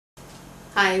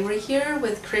Hi, we're here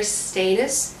with Kris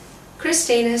Steinnes. Kris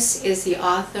Steinnes is the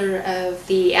author of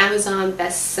the Amazon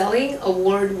best-selling,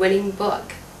 award-winning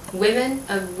book, Women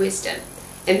of Wisdom,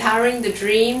 Empowering the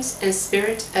Dreams and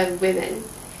Spirit of Women.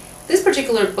 This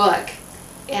particular book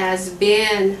has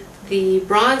been the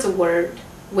Bronze Award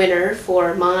winner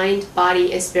for Mind,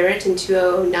 Body, and Spirit in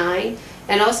 2009,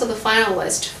 and also the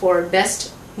finalist for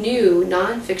Best New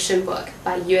Nonfiction Book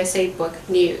by USA Book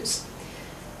News.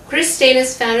 Kris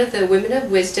Steinnes founded the Women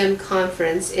of Wisdom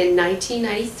Conference in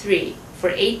 1993. For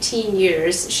 18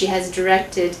 years, she has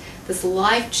directed this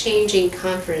life-changing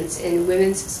conference in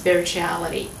women's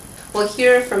spirituality. We'll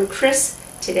hear from Kris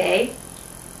today.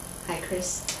 Hi,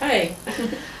 Kris. Hi.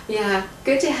 Yeah,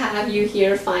 good to have you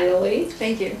here finally.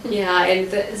 Thank you. Yeah,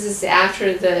 and this is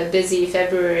after the busy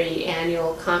February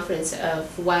annual conference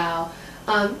of WOW.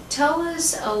 Tell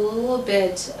us a little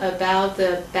bit about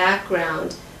the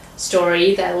background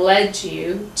story that led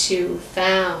you to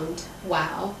found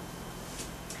WOW.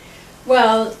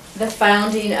 Well, the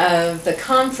founding of the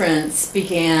conference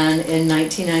began in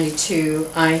 1992.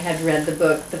 I had read the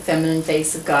book The Feminine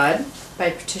Face of God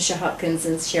by Patricia Hopkins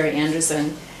and Sherry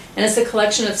Anderson, and it's a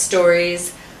collection of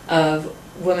stories of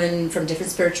women from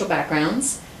different spiritual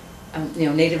backgrounds.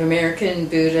 Native American,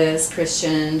 Buddhist,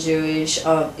 Christian, Jewish,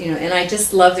 and I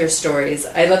just love their stories.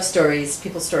 I love stories,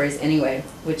 people's stories anyway,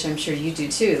 which I'm sure you do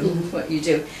too, what you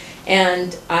do.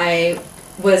 And I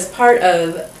was part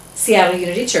of Seattle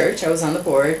Unity Church. I was on the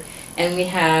board, and we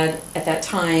had, at that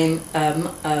time,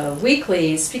 a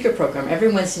weekly speaker program. Every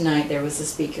Wednesday night there was a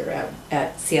speaker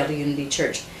at Seattle Unity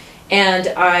Church. And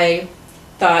I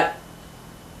thought,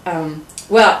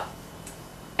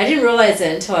 I didn't realize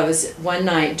it until I was one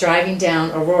night driving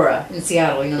down Aurora in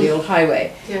Seattle, the old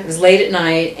highway. Yeah. It was late at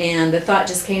night, and the thought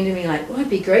just came to me like, well, it'd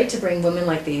be great to bring women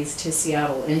like these to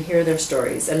Seattle and hear their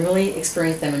stories and really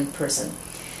experience them in person.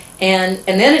 And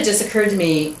then it just occurred to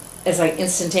me as like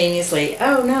instantaneously,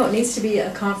 oh no, it needs to be a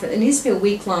conference. It needs to be a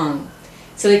week long.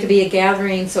 So it could be a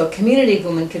gathering, so a community of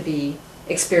women could be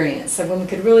experienced. So women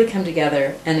could really come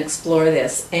together and explore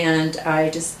this. And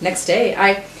I just, next day,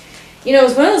 it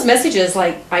was one of those messages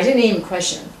like I didn't even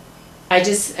question. I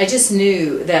just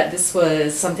knew that this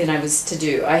was something I was to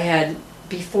do. I had,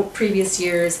 before previous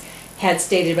years, had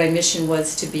stated my mission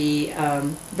was to be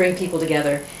bring people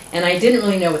together, and I didn't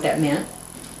really know what that meant.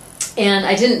 And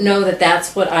I didn't know that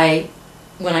that's what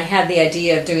when I had the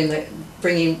idea of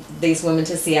bringing these women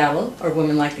to Seattle, or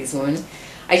women like these women,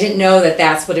 I didn't know that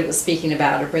that's what it was speaking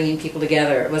about, or bringing people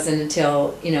together. It wasn't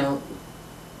until,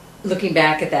 looking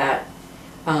back at that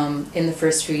in the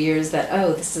first few years that,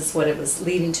 oh, this is what it was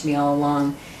leading to me all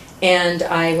along. And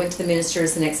I went to the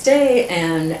ministers the next day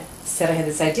and said I had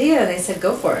this idea, and they said,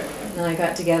 go for it. And I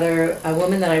got together a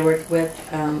woman that I worked with.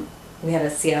 We had a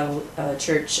Seattle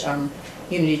church,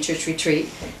 Unity Church retreat,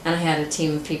 and I had a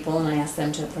team of people, and I asked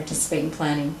them to participate in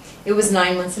planning. It was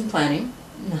 9 months in planning.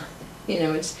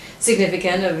 It's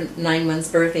significant of 9 months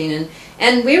birthing,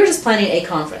 and we were just planning a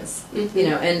conference, and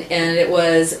it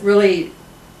was really,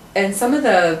 and some of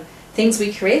the things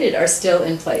we created are still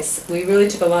in place. We really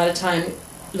took a lot of time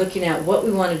looking at what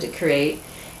we wanted to create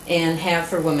and have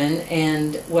for women,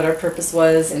 and what our purpose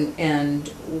was, and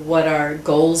what our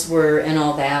goals were, and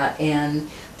all that, and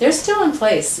they're still in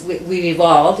place. We've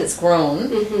evolved, it's grown,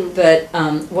 but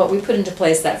what we put into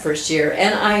place that first year,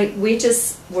 and we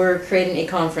just were creating a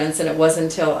conference, and it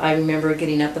wasn't until I remember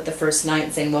getting up at the first night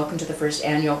and saying, welcome to the first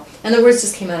annual, and the words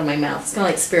just came out of my mouth. It's kind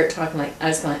of like spirit talking, like, I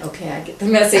was kind of like, okay, I get the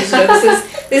message,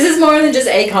 this is more than just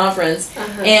a conference,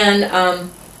 and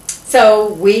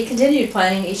so we continued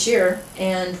planning each year,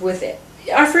 and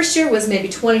our first year was maybe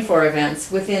 24 events.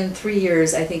 Within 3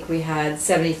 years, I think we had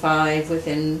 75.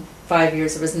 Within 5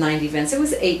 years, it was 90 events. It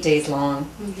was 8 days long.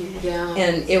 Yeah.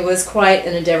 And it was quite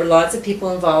an endeavor. Lots of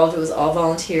people involved. It was all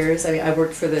volunteers. I mean, I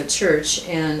worked for the church,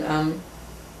 and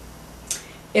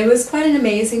it was quite an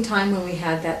amazing time when we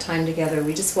had that time together.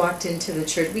 We just walked into the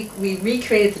church. We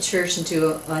recreated the church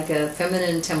into like a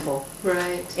feminine temple.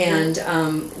 Right. And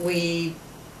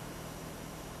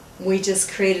we just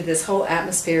created this whole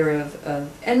atmosphere of,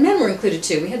 and men were included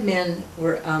too. We had men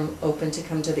were open to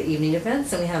come to the evening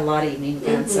events, and we had a lot of evening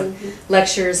events, so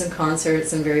lectures and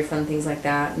concerts and very fun things like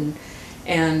that.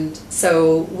 And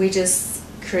so we just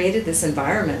created this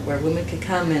environment where women could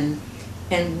come,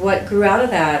 and what grew out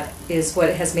of that is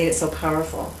what has made it so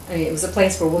powerful. I mean, it was a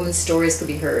place where women's stories could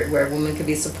be heard, where women could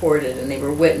be supported, and they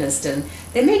were witnessed, and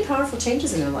they made powerful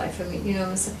changes in their life. I mean,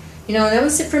 that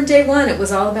was it from day one. It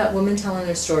was all about women telling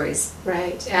their stories.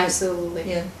 Right, absolutely.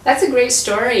 Yeah. That's a great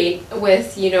story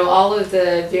with, all of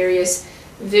the various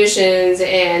visions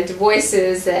and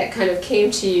voices that kind of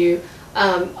came to you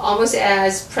almost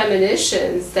as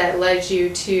premonitions that led you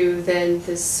to then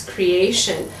this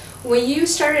creation. When you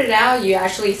started out, you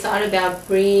actually thought about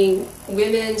bringing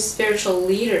women spiritual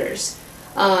leaders.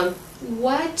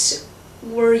 What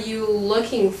were you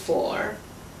looking for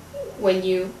when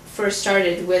you first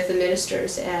started with the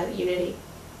ministers at Unity?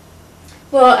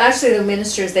 Well, actually, the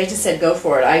ministers, they just said go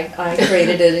for it. I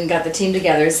created it and got the team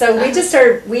together. So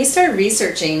we started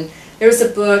researching. There was a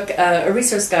book, a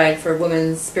resource guide for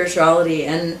women's spirituality,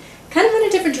 and kind of in a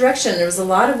different direction. There was a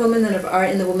lot of women that are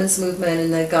in the women's movement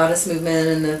and the goddess movement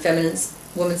and the feminine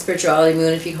women's spirituality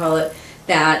movement, if you call it,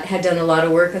 that had done a lot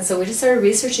of work. And so we just started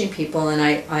researching people, and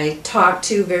I talked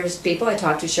to various people. I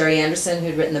talked to Sherry Anderson,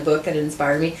 who'd written the book that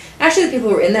inspired me. Actually, the people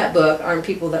who were in that book aren't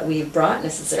people that we've brought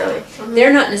necessarily.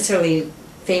 They're not necessarily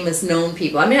famous, known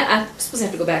people. I mean, I'm supposed to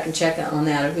have to go back and check on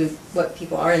that, or what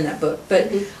people are in that book.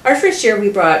 But our first year, we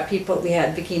brought people. We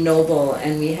had Vicki Noble,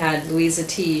 and we had Louisa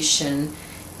Tisch, and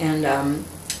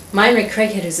Myra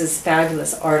Craighead, who's this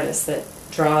fabulous artist that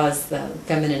draws the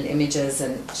feminine images,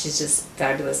 and she's just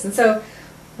fabulous. And so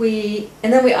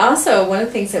then we also, one of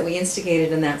the things that we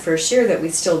instigated in that first year that we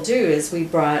still do is we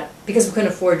brought, because we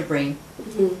couldn't afford to bring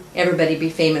everybody be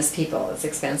famous people, it's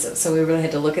expensive, so we really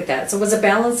had to look at that. So it was a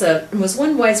balance of, it was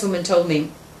one wise woman told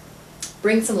me,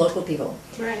 bring some local people.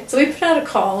 Right. So we put out a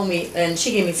call, and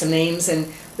she gave me some names,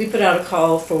 and we put out a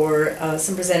call for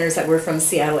some presenters that were from the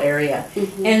Seattle area.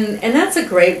 And that's a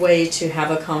great way to have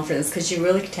a conference, because you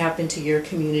really tap into your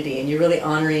community, and you're really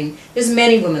honoring, there's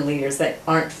many women leaders that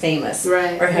aren't famous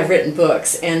or have written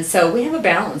books. And so we have a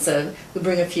balance of, we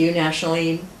bring a few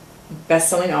nationally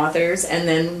best-selling authors, and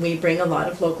then we bring a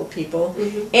lot of local people.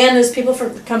 And there's people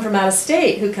come from out of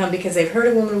state who come because they've heard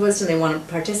of Women of Wisdom, they want to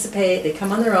participate, they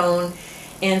come on their own.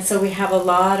 And so we have a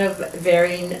lot of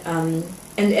varying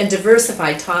and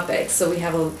diversified topics. So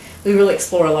we really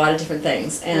explore a lot of different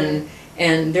things, and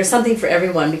there's something for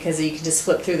everyone, because you can just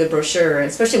flip through the brochure,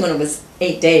 especially when it was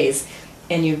 8 days,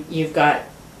 and you've got,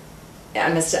 I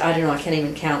don't know, I can't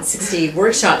even count, 60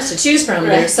 workshops to choose from.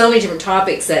 There's so many different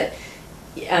topics that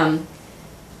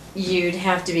you'd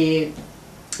have to be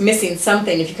missing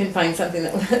something if you couldn't find something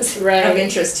that was of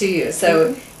interest to you.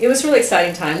 So it was a really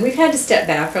exciting time. We've had to step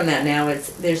back from that now.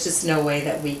 There's just no way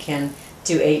that we can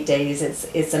do 8 days.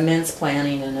 It's immense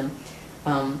planning, and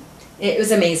it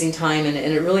was an amazing time, and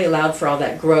it really allowed for all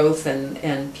that growth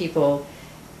and people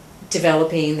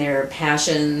developing their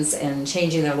passions and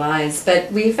changing their lives.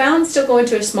 But we found, still going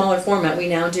to a smaller format, we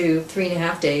now do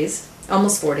 3.5 days,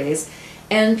 almost 4 days,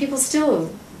 and people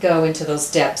still go into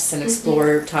those depths and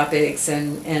explore topics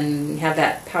and have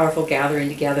that powerful gathering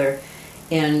together.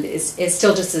 And it's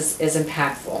still just as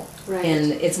impactful,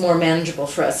 and it's more manageable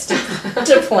for us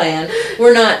to plan.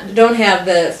 Don't have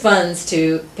the funds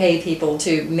to pay people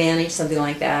to manage something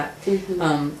like that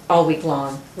all week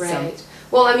long. Right. So.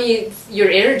 Well, I mean, your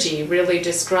energy really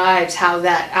describes how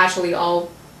that actually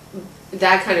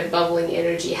that kind of bubbling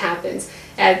energy happens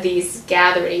at these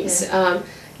gatherings.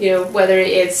 You know, whether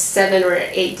it's 7 or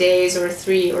 8 days or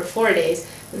 3 or 4 days,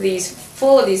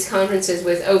 full of these conferences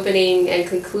with opening and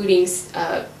concluding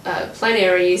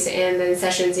plenaries, and then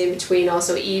sessions in between,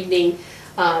 also evening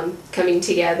coming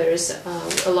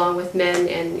togethers along with men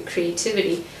and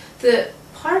creativity. The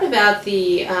part about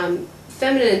the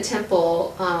feminine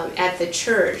temple at the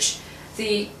church,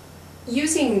 the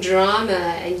using drama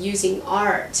and using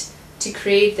art to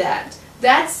create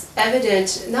that's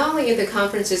evident not only in the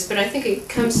conferences, but I think it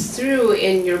comes through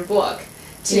in your book.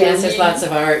 Yes, there's lots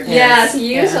of art. Yes,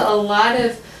 you use a lot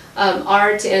of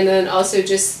art, and then also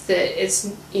just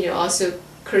it's also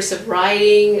cursive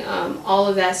writing, all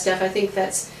of that stuff. I think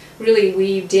that's really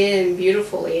weaved in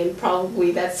beautifully, and probably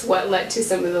that's what led to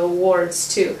some of the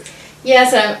awards too.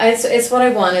 Yes, it's what I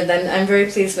wanted. I'm very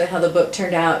pleased with how the book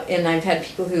turned out, and I've had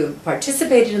people who have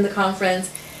participated in the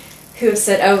conference who have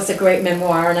said, oh, it's a great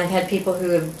memoir, and I've had people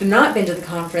who have not been to the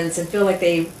conference and feel like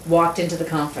they walked into the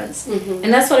conference.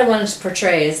 And that's what I wanted to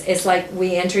portray. It's like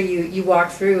we enter, you walk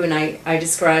through, and I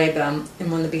describe in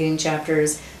one of the beginning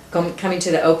chapters coming to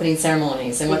the opening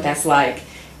ceremonies and what that's like.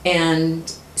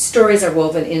 And stories are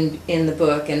woven in the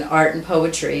book, and art and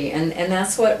poetry, and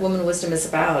that's what Woman Wisdom is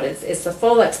about. It's the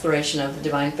full exploration of the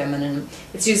divine feminine.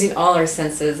 It's using all our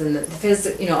senses, and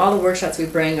all the workshops we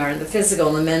bring are the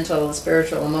physical, the mental, the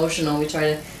spiritual, emotional. We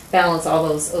try to balance all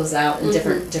those out in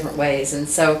different ways. And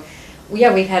so,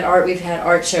 yeah, we've had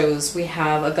art shows. We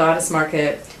have a goddess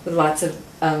market with lots of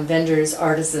vendors,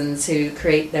 artisans who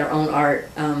create their own art.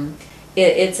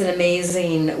 It's an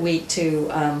amazing week to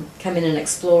come in and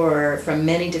explore from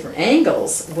many different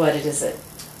angles what it is that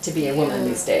to be a woman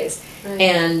these days. Right.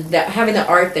 And that, having the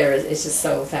art there is just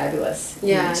so fabulous,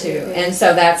 yeah, too. yeah. And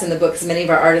so that's in the book. 'Cause many of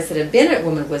our artists that have been at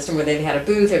Woman of Wisdom, where they've had a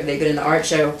booth or they've been in the art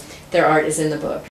show, their art is in the book.